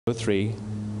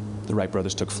1903, the Wright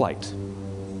brothers took flight.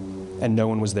 And no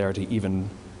one was there to even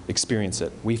experience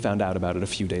it. We found out about it a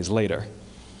few days later.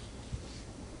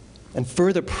 And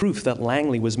further proof that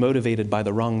Langley was motivated by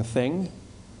the wrong thing,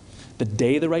 the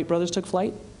day the Wright brothers took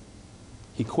flight,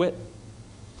 he quit.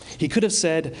 He could have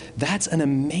said, "That's an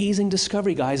amazing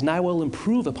discovery, guys, and I will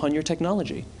improve upon your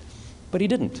technology." But he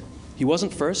didn't. He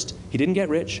wasn't first. He didn't get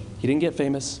rich. He didn't get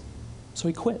famous. So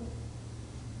he quit.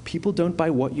 People don't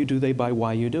buy what you do, they buy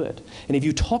why you do it. And if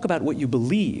you talk about what you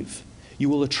believe, you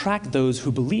will attract those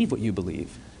who believe what you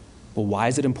believe. Well, why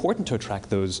is it important to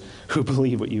attract those who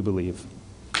believe what you believe?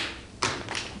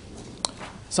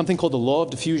 Something called the law of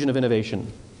diffusion of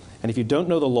innovation. And if you don't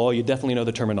know the law, you definitely know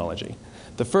the terminology.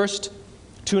 The first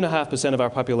 2.5% of our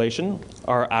population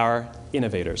are our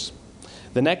innovators.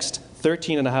 The next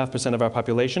 13.5% of our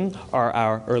population are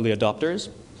our early adopters.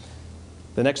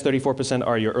 The next 34%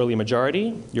 are your early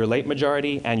majority, your late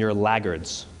majority, and your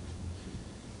laggards.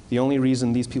 The only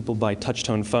reason these people buy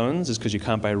touch-tone phones is because you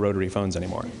can't buy rotary phones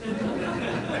anymore.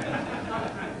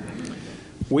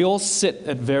 We all sit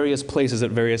at various places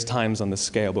at various times on the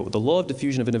scale, but what the law of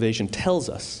diffusion of innovation tells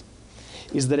us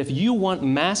is that if you want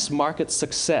mass market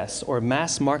success or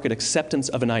mass market acceptance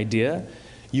of an idea,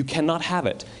 you cannot have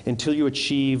it until you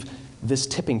achieve this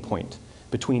tipping point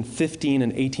between 15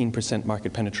 and 18%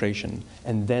 market penetration,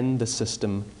 and then the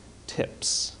system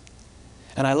tips.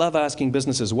 And I love asking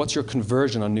businesses, what's your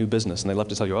conversion on new business? And they love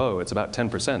to tell you, oh, it's about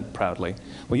 10%, proudly.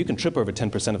 Well, you can trip over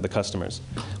 10% of the customers.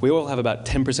 We all have about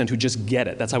 10% who just get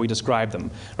it. That's how we describe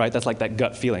them, right? That's like that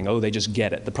gut feeling, oh, they just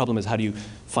get it. The problem is, how do you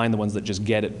find the ones that just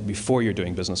get it before you're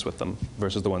doing business with them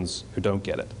versus the ones who don't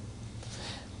get it?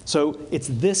 So it's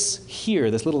this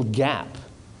here, this little gap,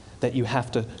 that you have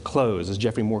to close, as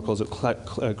Geoffrey Moore calls it,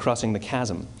 crossing the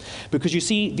chasm. Because you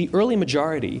see, the early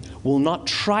majority will not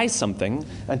try something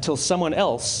until someone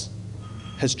else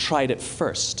has tried it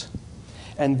first.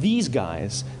 And these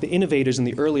guys, the innovators and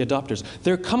the early adopters,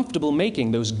 they're comfortable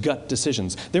making those gut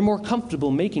decisions. They're more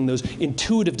comfortable making those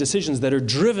intuitive decisions that are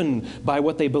driven by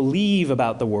what they believe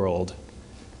about the world,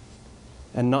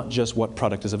 and not just what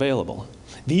product is available.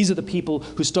 These are the people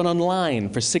who stood online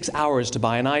for 6 hours to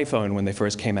buy an iPhone when they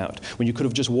first came out, when you could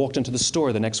have just walked into the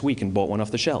store the next week and bought one off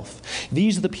the shelf.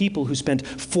 These are the people who spent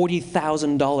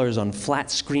 $40,000 on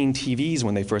flat-screen TVs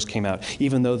when they first came out,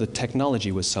 even though the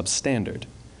technology was substandard.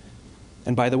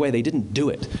 And by the way, they didn't do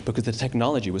it because the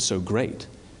technology was so great.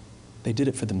 They did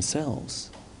it for themselves.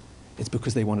 It's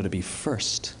because they wanted to be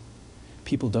first.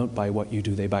 People don't buy what you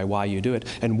do, they buy why you do it.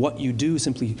 And what you do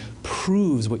simply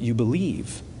proves what you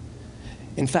believe.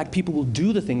 In fact, people will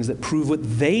do the things that prove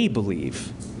what they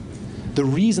believe. The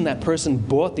reason that person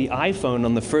bought the iPhone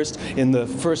in the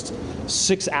first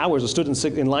 6 hours, or stood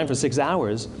in line for 6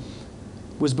 hours,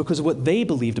 was because of what they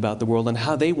believed about the world and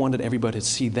how they wanted everybody to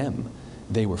see them.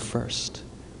 They were first.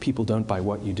 People don't buy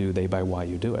what you do, they buy why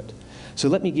you do it. So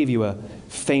let me give you a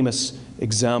famous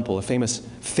example, a famous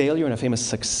failure and a famous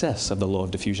success of the law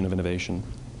of diffusion of innovation.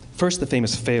 First, the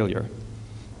famous failure.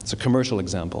 It's a commercial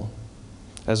example.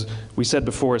 As we said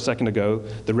before a second ago,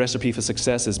 the recipe for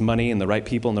success is money and the right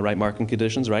people and the right marketing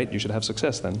conditions, right? You should have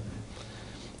success then.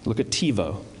 Look at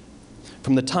TiVo.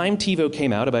 From the time TiVo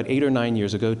came out about 8 or 9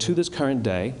 years ago to this current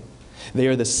day, they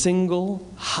are the single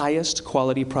highest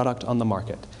quality product on the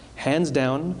market. Hands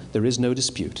down, there is no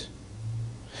dispute.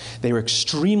 They were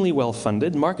extremely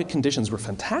well-funded. Market conditions were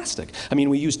fantastic. I mean,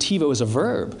 we use TiVo as a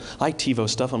verb. I TiVo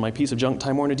stuff on my piece of junk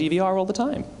Time Warner DVR all the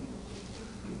time.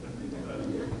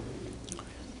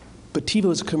 But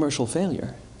TiVo is a commercial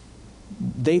failure.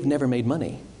 They've never made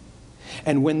money.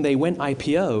 And when they went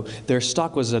IPO, their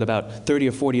stock was at about $30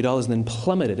 or $40 and then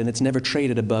plummeted, and it's never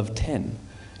traded above 10.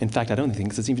 In fact, I don't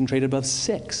think it's even traded above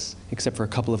 6, except for a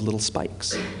couple of little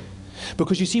spikes.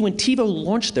 Because you see, when TiVo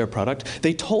launched their product,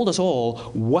 they told us all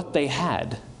what they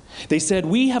had. They said,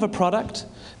 we have a product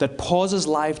that pauses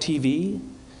live TV,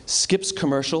 skips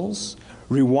commercials,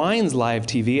 rewinds live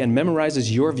TV, and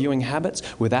memorizes your viewing habits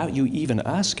without you even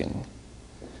asking.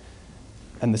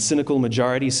 And the cynical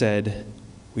majority said,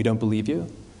 we don't believe you,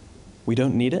 we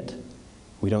don't need it,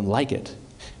 we don't like it,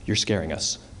 you're scaring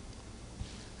us.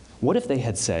 What if they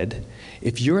had said,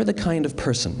 if you're the kind of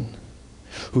person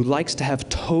who likes to have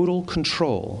total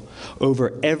control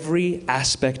over every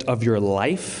aspect of your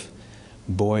life,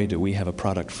 boy, do we have a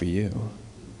product for you.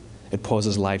 It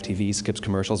pauses live TV, skips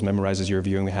commercials, memorizes your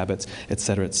viewing habits,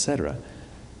 etc., etc.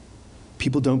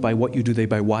 People don't buy what you do, they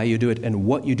buy why you do it, and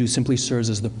what you do simply serves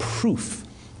as the proof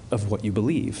of what you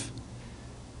believe.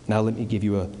 Now let me give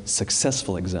you a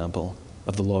successful example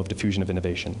of the law of diffusion of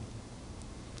innovation.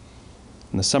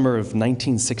 In the summer of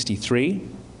 1963,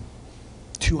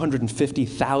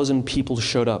 250,000 people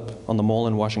showed up on the Mall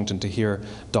in Washington to hear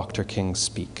Dr. King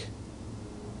speak.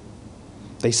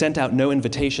 They sent out no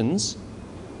invitations,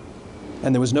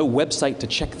 and there was no website to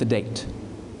check the date.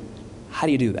 How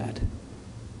do you do that?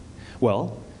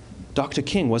 Well, Dr.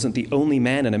 King wasn't the only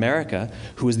man in America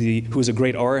who was a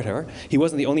great orator. He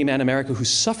wasn't the only man in America who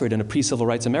suffered in a pre-civil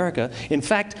rights America. In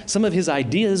fact, some of his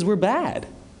ideas were bad.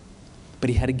 But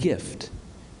he had a gift.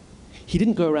 He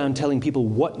didn't go around telling people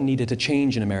what needed to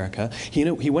change in America.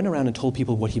 He went around and told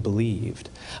people what he believed.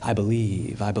 I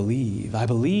believe, I believe, I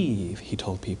believe, he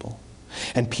told people.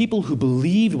 And people who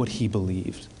believed what he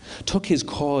believed took his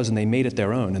cause and they made it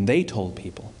their own, and they told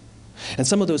people. And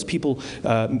some of those people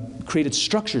created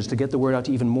structures to get the word out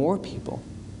to even more people.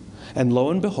 And lo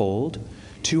and behold,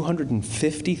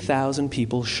 250,000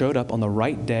 people showed up on the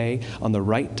right day, on the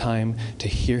right time to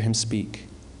hear him speak.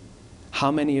 How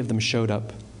many of them showed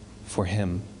up for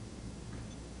him?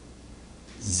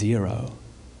 0.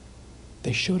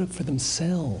 They showed up for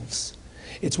themselves.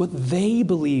 It's what they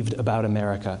believed about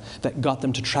America that got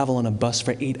them to travel on a bus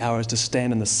for 8 hours to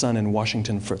stand in the sun in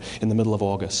Washington in the middle of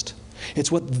August.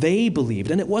 It's what they believed,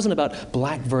 and it wasn't about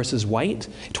black versus white.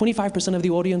 25% of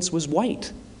the audience was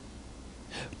white.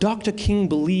 Dr. King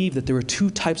believed that there are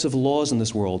 2 types of laws in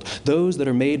this world, those that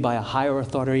are made by a higher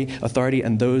authority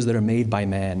and those that are made by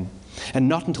man. And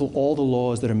not until all the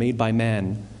laws that are made by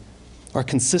man are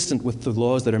consistent with the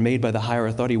laws that are made by the higher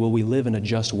authority will we live in a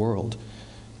just world.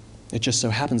 It just so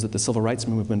happens that the civil rights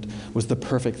movement was the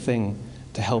perfect thing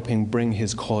to help him bring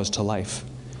his cause to life.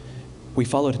 We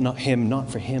followed him not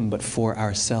for him, but for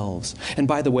ourselves. And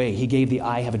by the way, he gave the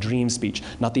I have a dream speech,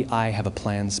 not the I have a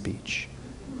plan speech.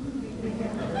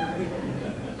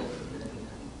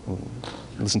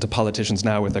 Listen to politicians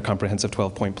now with their comprehensive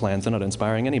 12-point plans. They're not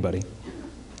inspiring anybody.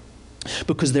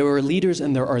 Because there are leaders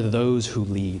and there are those who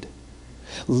lead.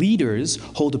 Leaders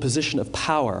hold a position of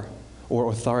power or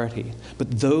authority,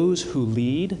 but those who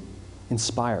lead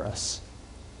inspire us.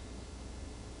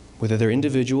 Whether they're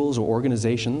individuals or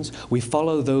organizations, we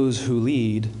follow those who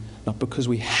lead, not because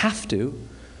we have to,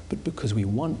 but because we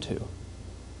want to.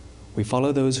 We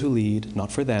follow those who lead,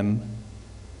 not for them,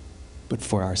 but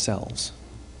for ourselves.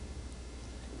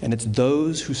 And it's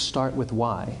those who start with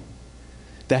why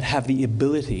that have the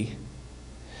ability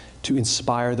to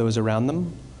inspire those around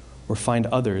them or find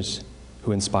others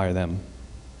who inspire them.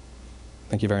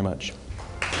 Thank you very much.